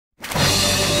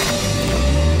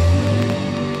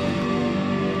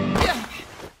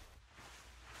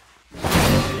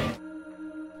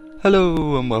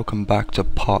Hello and welcome back to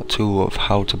part 2 of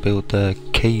how to build the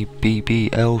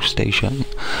KBBL Station.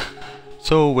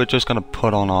 So we're just going to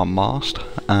put on our mast,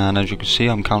 and as you can see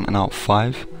I'm counting out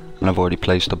 5, and I've already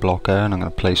placed a block there, and I'm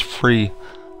going to place 3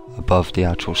 above the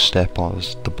actual step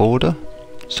as the border,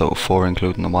 so 4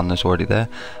 including the one that's already there,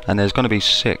 and there's going to be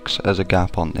 6 as a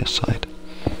gap on this side.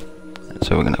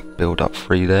 So we're going to build up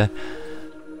 3 there.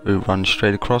 We run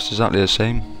straight across exactly the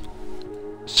same,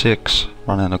 6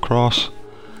 running across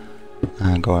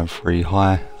and going 3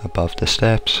 high above the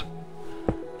steps,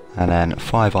 and then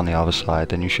 5 on the other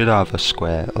side, and you should have a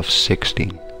square of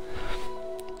 16,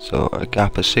 so a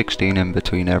gap of 16 in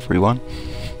between everyone.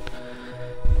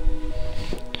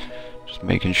 Just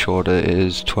making sure that it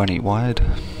is 20 wide.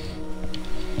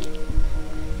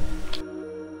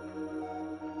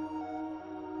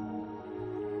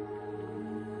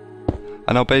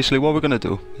 And now basically what we're going to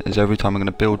do is every time we're going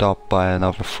to build up by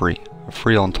another 3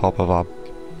 on top of our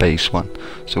base one.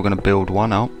 So we're going to build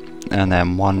 1 out and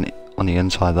then 1 on the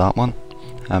inside of that one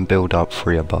and build up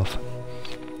 3 above.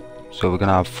 So we're going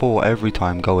to have 4 every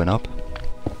time going up,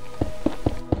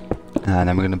 and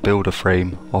then we're going to build a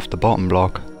frame off the bottom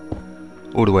block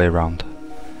all the way around,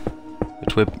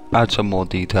 which will add some more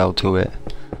detail to it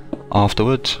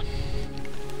afterwards.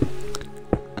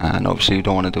 And obviously you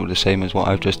don't want to do the same as what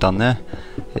I've just done there.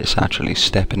 It's actually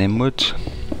stepping inwards.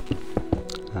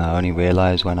 I only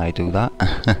realise when I do that.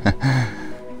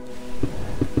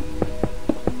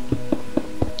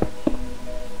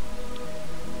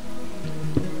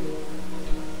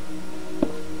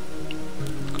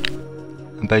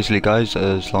 And basically guys,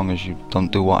 as long as you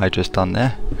don't do what I just done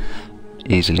there,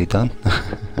 easily done.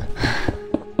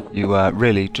 You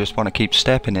really just want to keep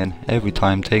stepping in every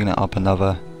time, taking it up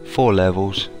another 4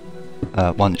 levels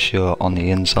once you're on the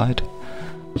inside.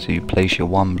 So you place your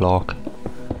 1 block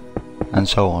and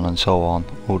so on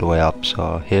all the way up.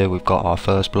 So here we've got our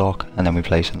first block, and then we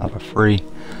place another 3,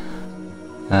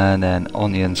 and then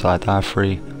on the inside that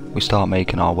 3 we start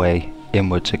making our way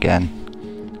inwards again,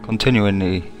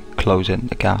 continually closing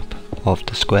the gap of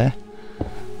the square.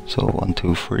 So 1,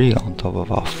 2, 3 on top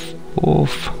of our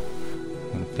 4th.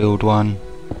 I'm going to build 1,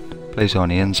 place it on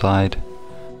the inside,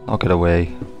 knock it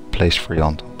away, place 3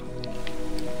 on top.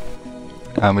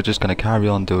 And we're just going to carry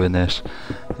on doing this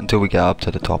until we get up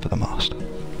to the top of the mast.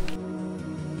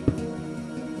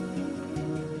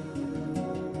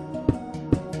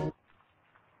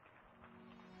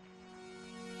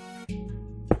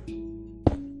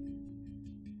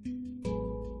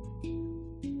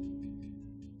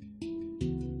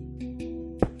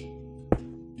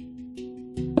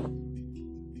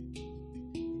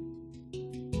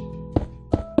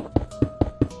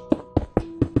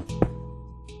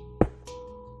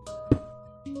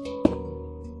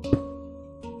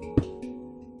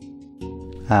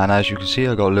 And as you can see,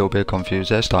 I got a little bit confused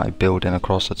there, started building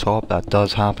across the top. That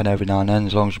does happen every now and then.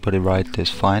 As long as you put it right, it's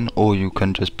fine. Or you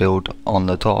can just build on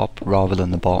the top rather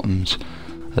than the bottoms,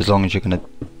 as long as you're going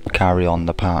to carry on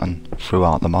the pattern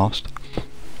throughout the mast.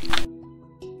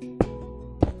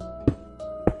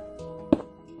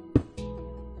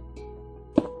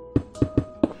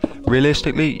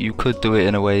 Realistically, you could do it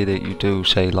in a way that you do,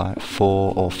 say like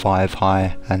 4 or 5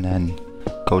 high, and then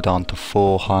go down to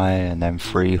 4 high and then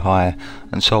 3 high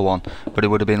and so on, but it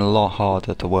would have been a lot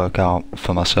harder to work out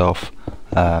for myself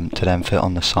to then fit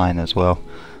on the sign as well.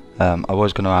 I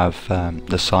was going to have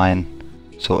the sign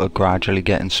sort of gradually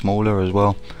getting smaller as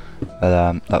well,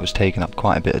 but that was taking up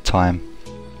quite a bit of time,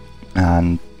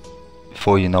 and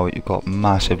before you know it you've got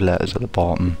massive letters at the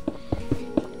bottom,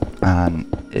 and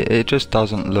it just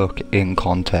doesn't look in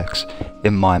context.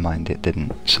 In my mind it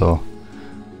didn't, so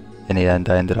in the end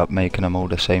I ended up making them all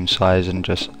the same size and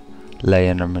just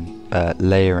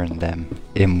layering them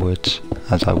inwards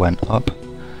as I went up.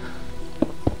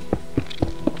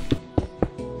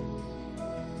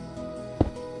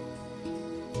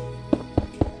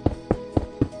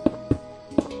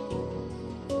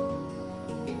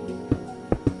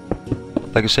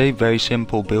 Like I say, very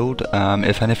simple build.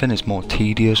 If anything, it's more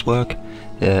tedious work.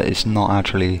 It's not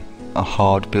actually a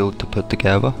hard build to put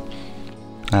together.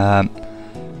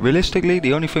 Realistically,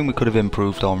 the only thing we could have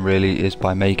improved on really is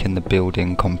by making the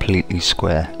building completely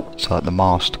square, so that the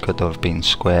mast could have been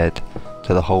squared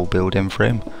to the whole building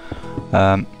frame.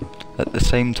 At the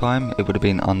same time, it would have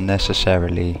been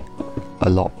unnecessarily a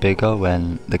lot bigger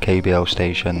when the KBL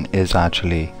station is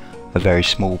actually a very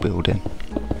small building.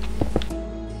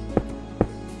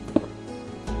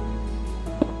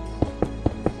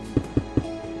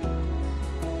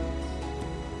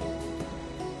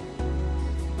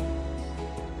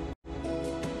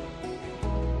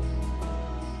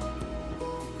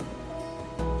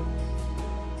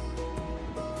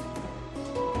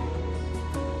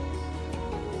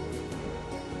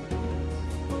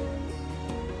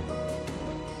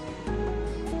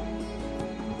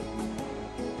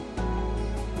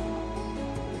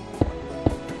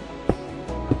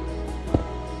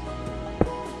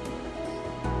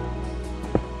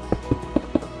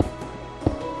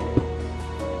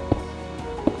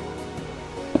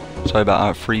 Sorry about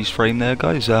that freeze frame there,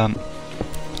 guys.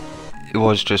 It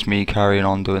was just me carrying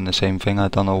on doing the same thing. I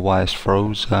don't know why it's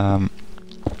froze. I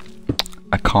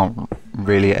can't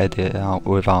really edit it out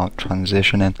without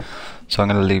transitioning, so I'm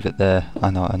going to leave it there. I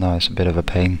know it's a bit of a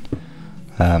pain.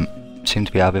 Seem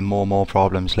to be having more and more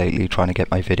problems lately trying to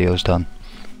get my videos done.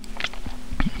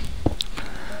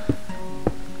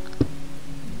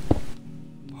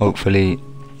 Hopefully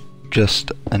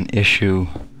just an issue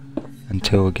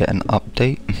until we get an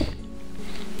update.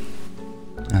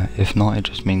 If not, it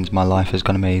just means my life is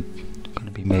going to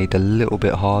be made a little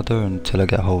bit harder until I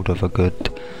get hold of a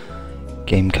good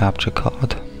game capture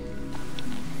card.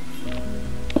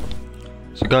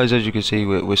 So guys, as you can see,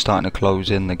 we're starting to close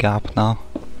in the gap now.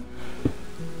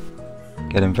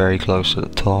 Getting very close to the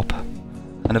top.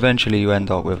 And eventually you end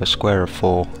up with a square of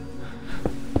 4.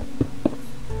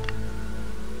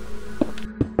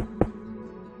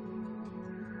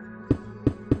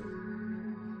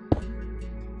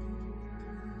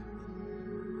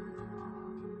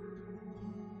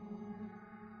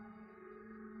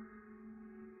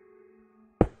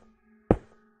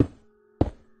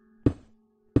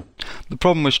 The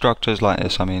problem with structures like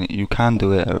this, I mean, you can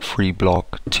do it at 3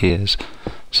 block tiers,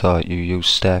 so you use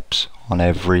steps on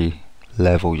every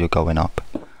level you're going up.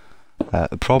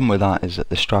 The problem with that is that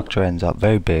the structure ends up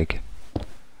very big,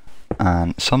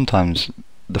 and sometimes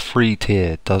the free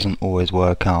tier doesn't always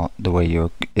work out the way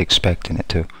you're expecting it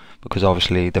to, because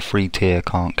obviously the free tier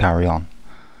can't carry on,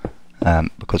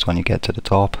 because when you get to the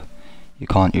top you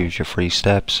can't use your free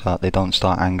steps, they don't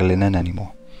start angling in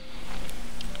anymore.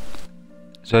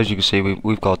 So as you can see,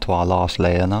 we've got to our last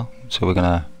layer now, so we're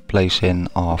going to place in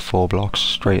our 4 blocks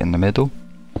straight in the middle,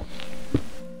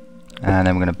 and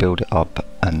then we're going to build it up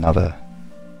another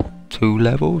 2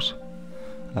 levels,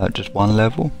 just 1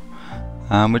 level,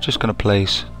 and we're just going to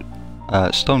place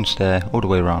stone stair all the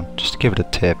way around, just to give it a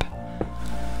tip,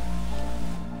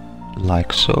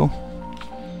 like so.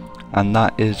 And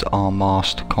that is our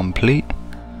mast complete,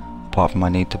 apart from I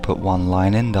need to put 1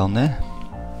 line in down there.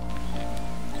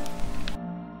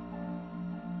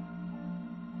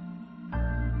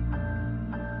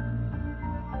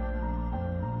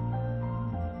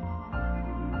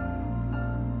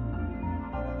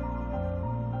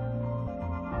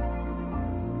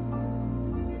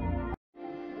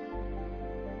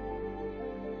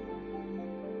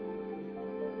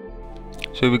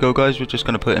 So here we go guys, we're just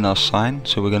going to put in our sign,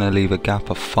 so we're going to leave a gap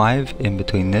of 5 in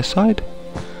between this side,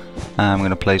 and I'm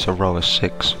going to place a row of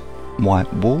 6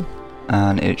 white wool,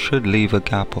 and it should leave a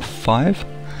gap of 5,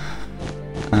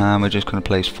 and we're just going to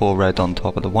place 4 red on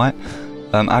top of the white.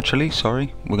 Actually,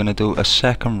 sorry, we're going to do a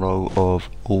second row of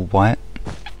all white,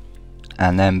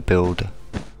 and then build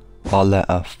our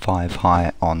letter 5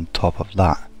 high on top of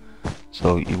that.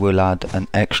 So you will add an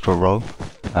extra row.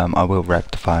 I will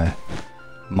rectify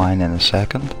mine in a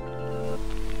second.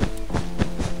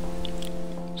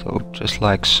 So just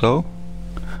like so,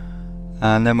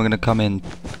 and then we're going to come in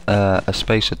a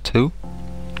space of 2,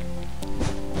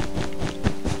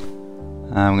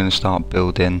 and we're going to start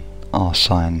building our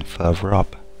sign further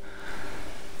up.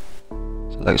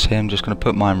 So like I say, I'm just going to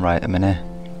put mine right a minute,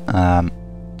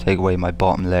 take away my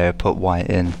bottom layer, put white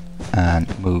in,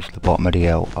 and move the bottom of the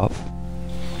L up.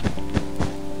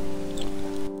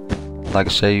 Like I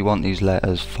say, you want these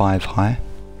letters 5 high.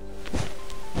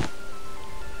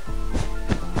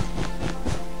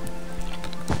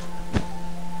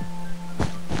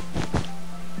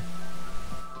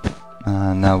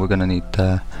 And now we're going to need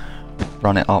to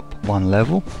run it up 1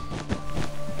 level.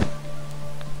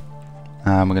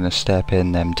 And we're going to step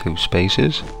in them 2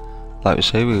 spaces. Like I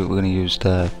say, we're going to use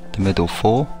the middle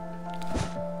 4.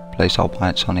 Place our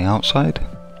whites on the outside.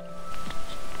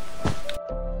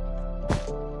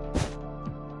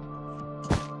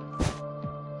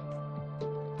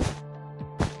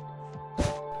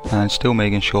 And still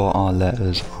making sure our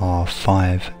letters are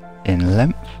 5 in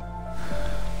length,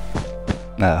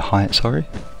 height, sorry.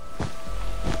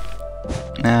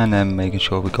 And then making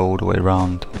sure we go all the way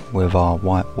around with our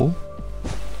white wool.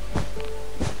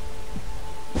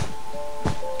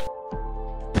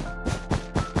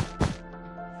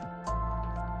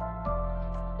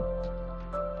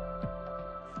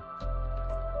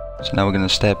 So now we're going to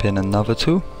step in another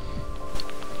 2.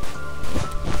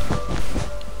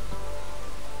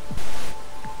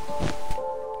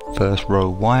 First row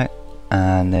white,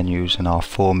 and then using our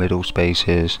 4 middle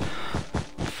spaces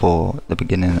for the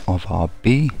beginning of our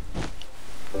B.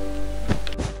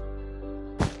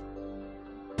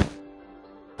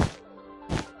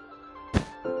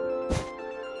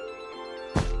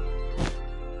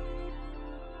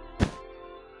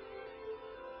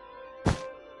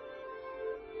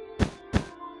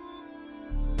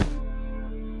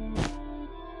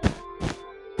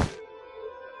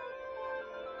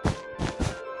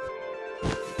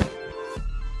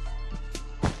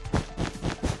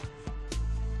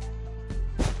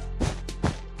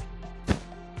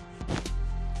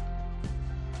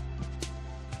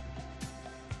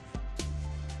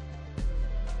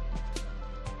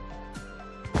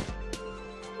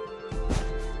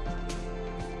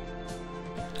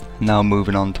 Now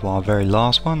moving on to our very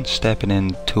last one, stepping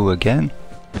in 2 again.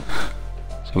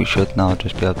 So we should now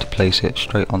just be able to place it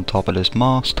straight on top of this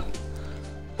mast.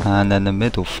 And then the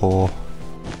middle 4,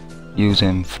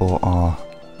 using for our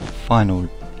final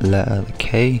letter, the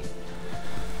K.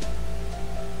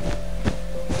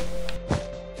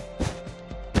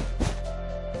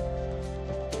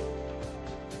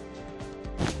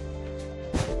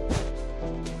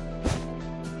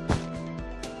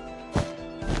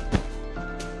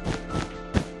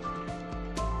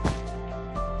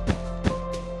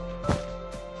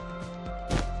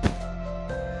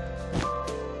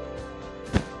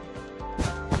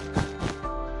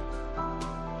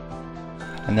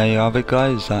 And there you have it,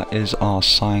 guys, that is our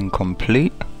sign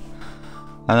complete.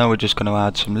 And now we're just going to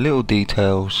add some little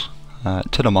details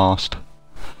to the mast.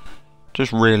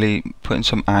 Just really putting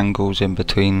some angles in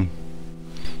between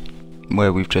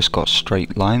where we've just got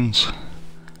straight lines.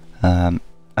 I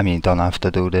mean, you don't have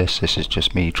to do this, this is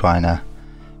just me trying to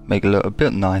make it look a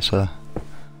bit nicer.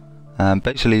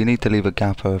 Basically you need to leave a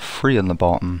gap of 3 on the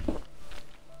bottom.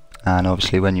 And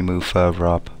obviously when you move further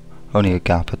up, only a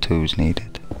gap of 2 is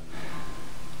needed.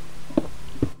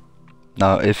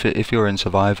 Now if you're in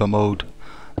survivor mode,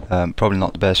 probably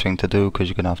not the best thing to do, because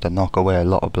you're going to have to knock away a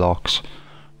lot of blocks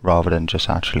rather than just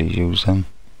actually use them.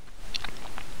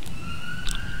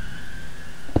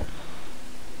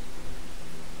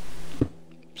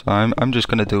 So I'm just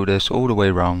going to do this all the way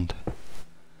around.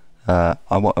 I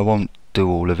won't do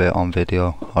all of it on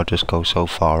video, I'll just go so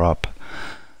far up.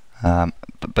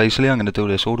 But basically I'm going to do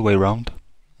this all the way around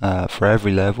for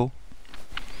every level.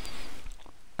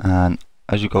 And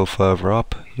as you go further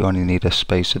up, you only need a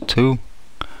space of 2.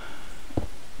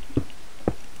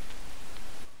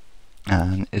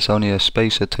 And it's only a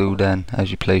space of 2 then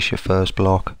as you place your first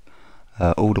block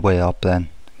all the way up then,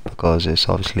 because it's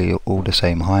obviously all the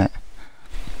same height.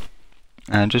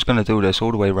 And just going to do this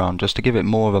all the way around just to give it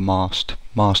more of a mast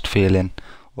feeling,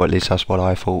 or at least that's what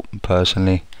I thought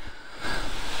personally.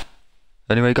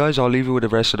 Anyway guys, I'll leave you with the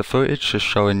rest of the footage, just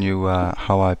showing you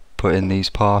how I put in these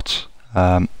parts.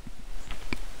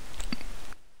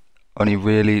 Only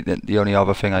really, the only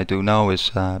other thing I do now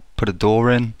is put a door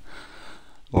in,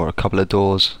 or a couple of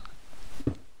doors,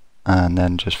 and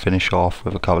then just finish off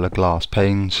with a couple of glass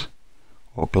panes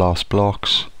or glass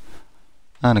blocks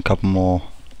and a couple more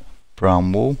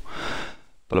brown wool.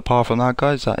 But apart from that,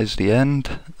 guys, that is the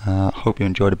end. Hope you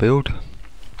enjoyed the build.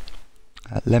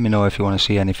 Let me know if you want to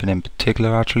see anything in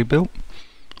particular actually built.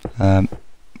 I've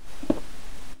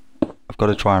got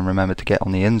to try and remember to get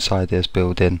on the inside of this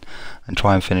building and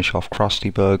try and finish off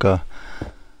Krusty Burger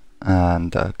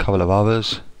and a couple of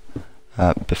others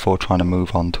before trying to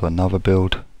move on to another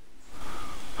build.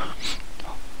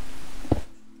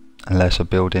 Unless a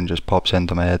building just pops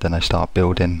into my head and I start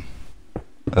building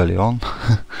early on.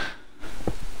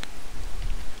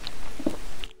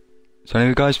 So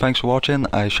anyway guys, thanks for watching.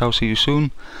 I shall see you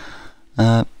soon.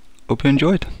 Hope you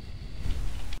enjoyed.